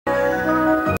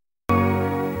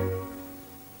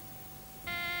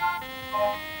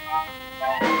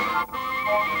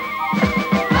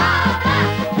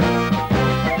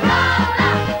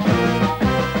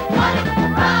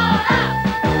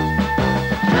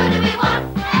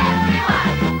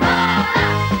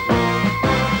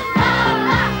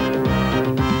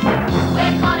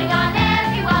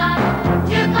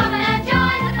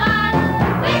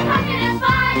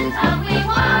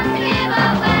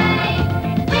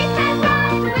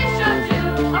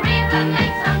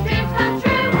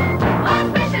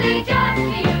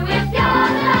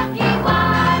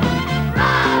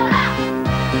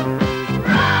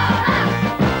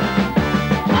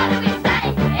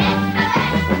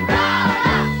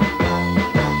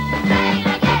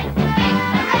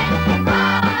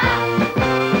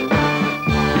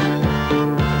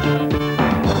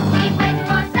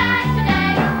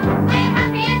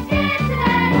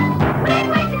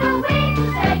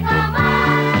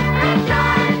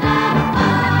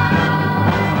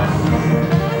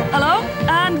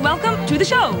the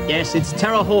show. Yes, it's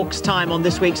Terrahawks time on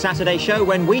this week's Saturday Show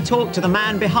when we talk to the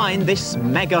man behind this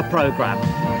mega programme.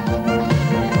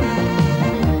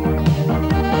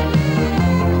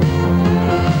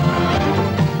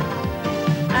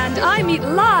 And I meet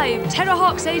live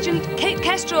Terrahawks agent Kate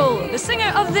Kestrel, the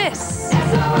singer of this.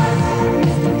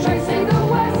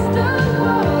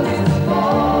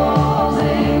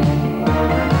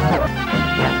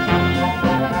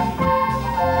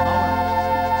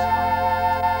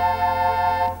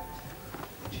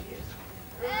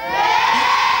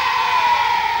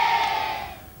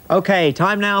 OK,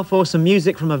 time now for some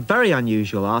music from a very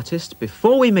unusual artist.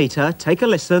 Before we meet her, take a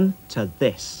listen to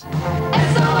this.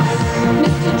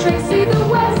 Mr. Tracy, the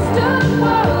Western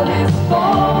world is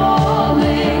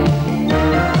falling.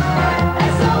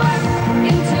 SOS,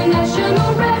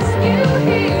 International Rescue,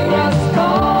 hear us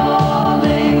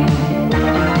calling.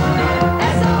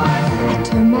 SOS, I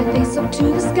turn my face up to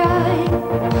the sky.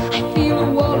 I feel a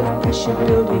wall of pressure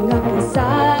building up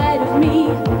inside of me.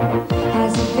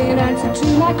 Has it been answer to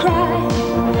my cry?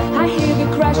 I hear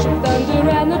the crash of thunder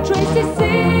and the Tracy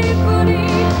Symphony.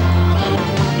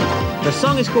 The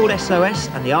song is called SOS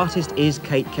and the artist is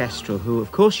Kate Kestrel, who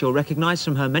of course you'll recognise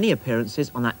from her many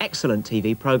appearances on that excellent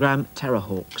TV programme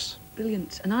Terrahawks.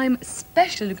 Brilliant. And I'm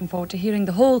especially looking forward to hearing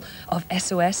the whole of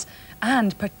SOS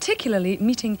and particularly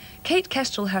meeting Kate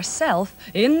Kestrel herself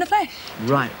in the flesh.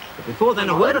 Right, but before then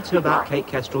a word or two about Kate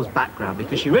Kestrel's background,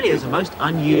 because she really is a most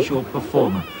unusual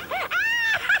performer.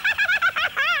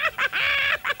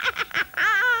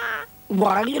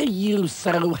 Why are you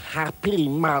so happy,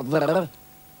 Mother?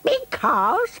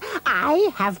 Because I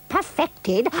have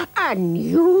perfected a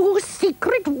new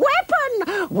secret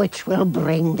weapon which will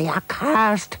bring the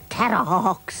accursed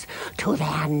Terrahawks to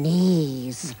their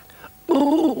knees.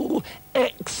 Oh,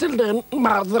 excellent,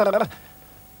 Mother.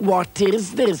 What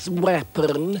is this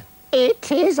weapon?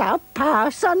 It is a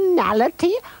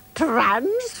personality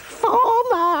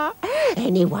transformer.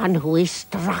 Anyone who is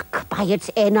struck by its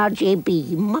energy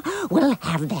beam will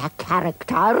have their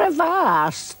character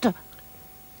reversed.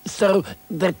 So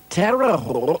the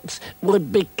Terrahawks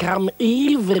would become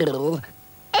evil?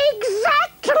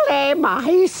 Exactly,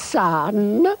 my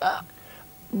son.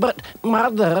 But,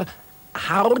 Mother,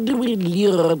 how do we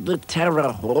lure the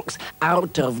Terrahawks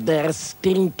out of their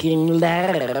stinking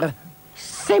lair?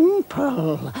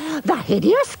 Simple. The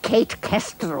hideous Kate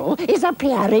Kestrel is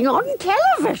appearing on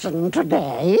television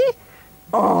today.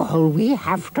 All we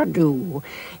have to do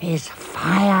is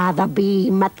fire the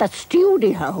beam at the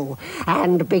studio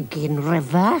and begin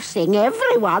reversing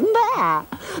everyone there.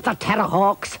 The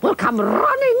Terrahawks will come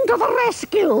running to the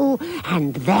rescue,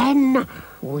 and then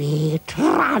we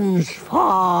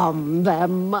transform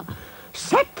them.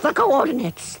 Set the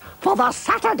coordinates for the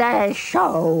Saturday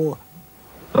show.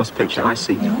 Last picture, I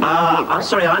see. I'm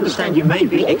sorry, I understand you may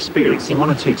be experiencing one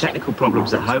or two technical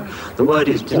problems at home. The word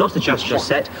is do not adjust your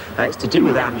set. It's to do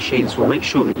with our machines. We'll make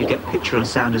sure that you get picture and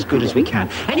sound as good as we can.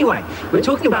 Anyway, we're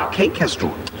talking about Kate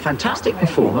Kestrel, fantastic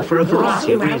performer for a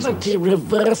variety of reasons. The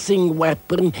reversing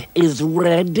weapon is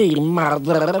ready,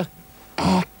 Mother.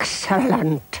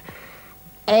 Excellent.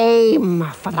 Aim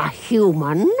for the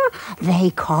human they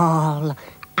call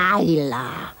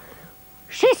Isla.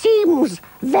 She seems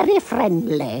very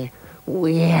friendly.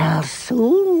 We'll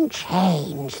soon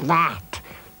change that.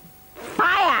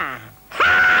 Fire!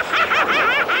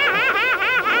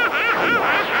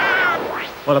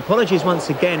 Well, apologies once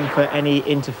again for any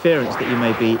interference that you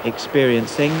may be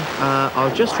experiencing.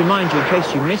 I'll just remind you, in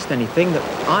case you missed anything, that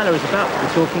Isla is about to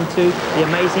be talking to the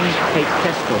amazing Kate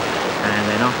Kestrel. And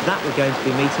then after that, we're going to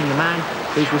be meeting the man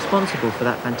who's responsible for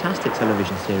that fantastic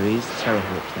television series,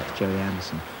 Terrahawks. That's Gerry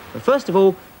Anderson. But first of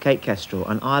all, Kate Kestrel.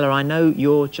 And Isla, I know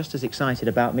you're just as excited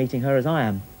about meeting her as I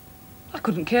am. I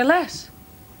couldn't care less.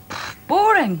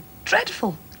 Boring.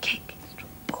 Dreadful. Kate Kestrel.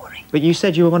 Boring. But you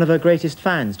said you were one of her greatest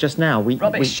fans just now.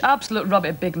 Rubbish. Absolute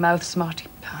rubbish. Big mouth, smarty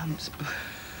pants.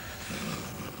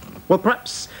 Well,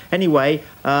 perhaps, anyway,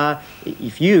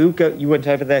 if you went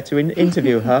over there to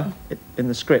interview her in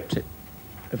the script,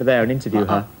 over there and interview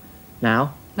her.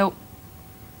 Now? Nope.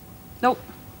 Nope.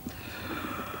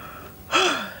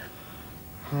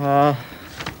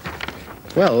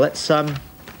 Well, let's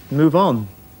move on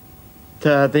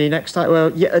to the next time. Well,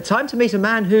 yeah, time to meet a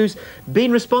man who's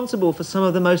been responsible for some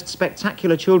of the most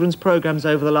spectacular children's programmes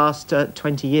over the last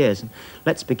 20 years. And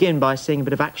let's begin by seeing a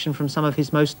bit of action from some of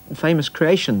his most famous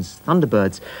creations,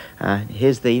 Thunderbirds.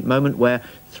 Here's the moment where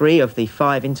 3 of the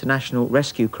 5 international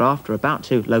rescue craft are about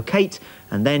to locate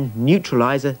and then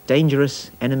neutralise a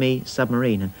dangerous enemy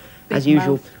submarine. And as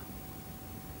usual,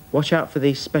 watch out for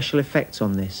the special effects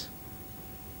on this.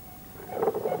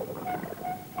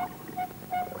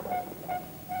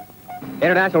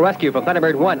 International Rescue from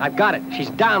Thunderbird 1. I've got it. She's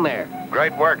down there.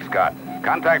 Great work, Scott.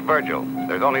 Contact Virgil.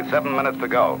 There's only 7 minutes to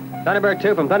go. Thunderbird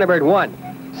 2 from Thunderbird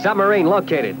 1. Submarine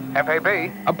located.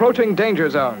 FAB? Approaching danger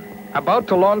zone. About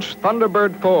to launch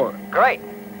Thunderbird 4. Great.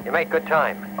 You made good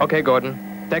time. Okay,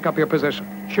 Gordon. Take up your position.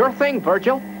 Sure thing,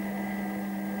 Virgil.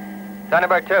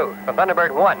 Thunderbird 2 from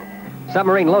Thunderbird 1.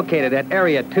 Submarine located at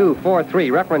Area 243,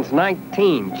 reference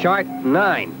 19, chart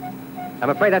 9. I'm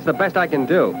afraid that's the best I can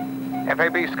do.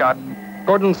 FAB, Scott.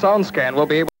 Gordon's sound scan will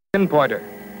be able to pinpoint her.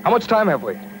 How much time have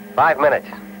we? 5 minutes.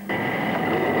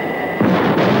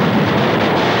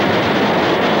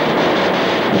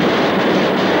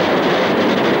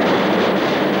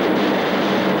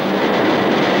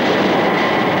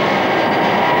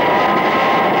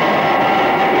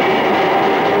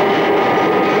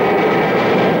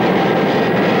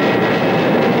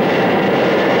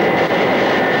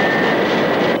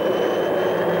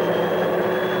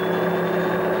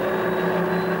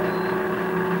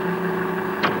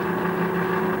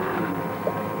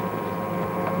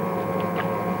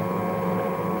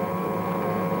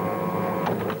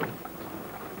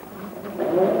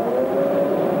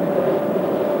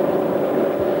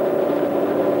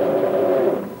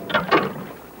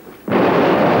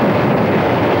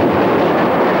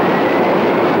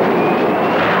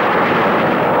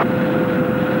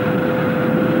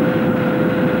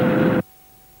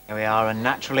 And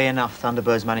naturally enough,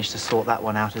 Thunderbirds managed to sort that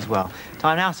one out as well.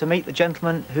 Time now to meet the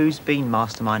gentleman who's been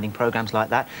masterminding programmes like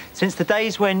that since the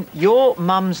days when your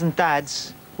mums and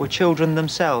dads were children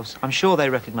themselves. I'm sure they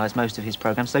recognise most of his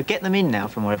programmes, so get them in now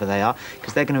from wherever they are,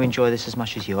 because they're going to enjoy this as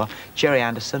much as you are. Gerry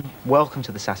Anderson, welcome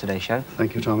to the Saturday Show.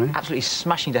 Thank you, Tommy. Absolutely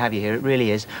smashing to have you here, it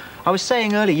really is. I was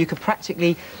saying earlier, you could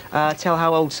practically tell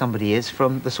how old somebody is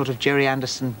from the sort of Gerry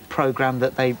Anderson programme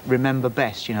that they remember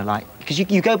best, you know, like... Because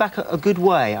you go back a good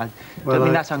way. I don't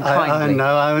mean that's unkindly.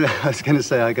 I was going to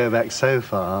say I go back so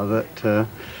far that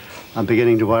I'm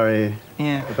beginning to worry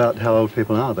about how old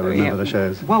people are that remember the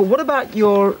shows. Well, what about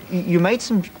you made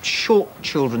some short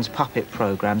children's puppet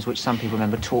programmes, which some people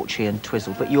remember, Torchy and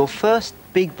Twizzle, but your first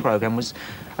big programme was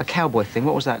a cowboy thing.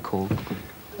 What was that called?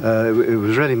 It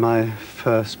was really my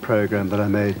first programme that I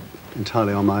made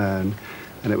entirely on my own,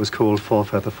 and it was called Four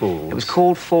Feather Falls. It was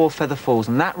called Four Feather Falls,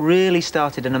 and that really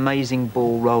started an amazing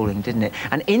ball rolling, didn't it?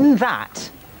 And in that,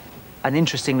 an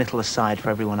interesting little aside for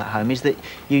everyone at home is that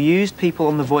you used people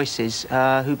on the voices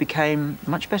who became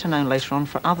much better known later on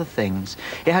for other things.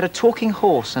 It had a talking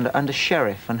horse and a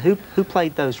sheriff, and who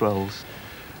played those roles?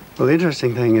 Well, the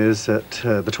interesting thing is that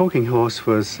the talking horse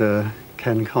was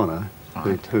Ken Connor,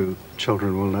 right, who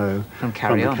children will know from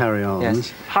the Carry-Ons.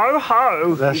 Yes. Ho,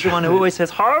 ho! He's the one who always says,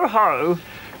 ho, ho!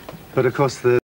 But, of course, the